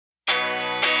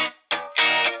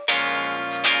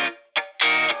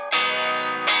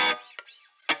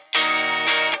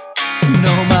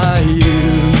know my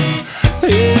youth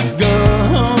is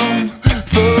gone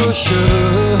for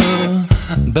sure,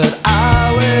 but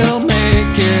I will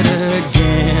make it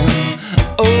again.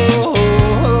 Oh,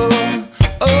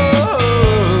 oh,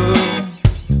 oh.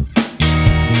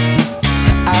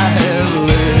 I have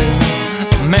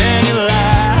lived many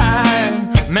lives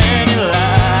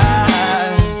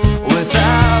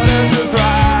without a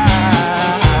surprise.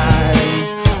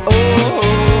 Oh,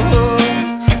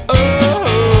 oh, oh.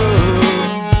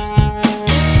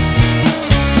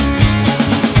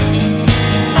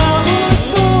 I was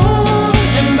born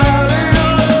in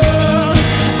Babylon.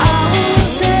 I was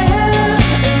dead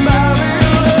in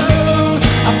Babylon.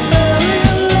 I fell in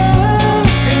love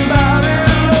in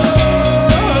Babylon.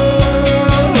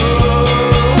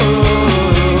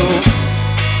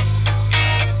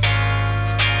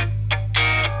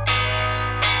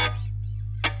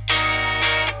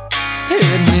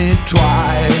 Hit me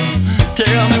twice.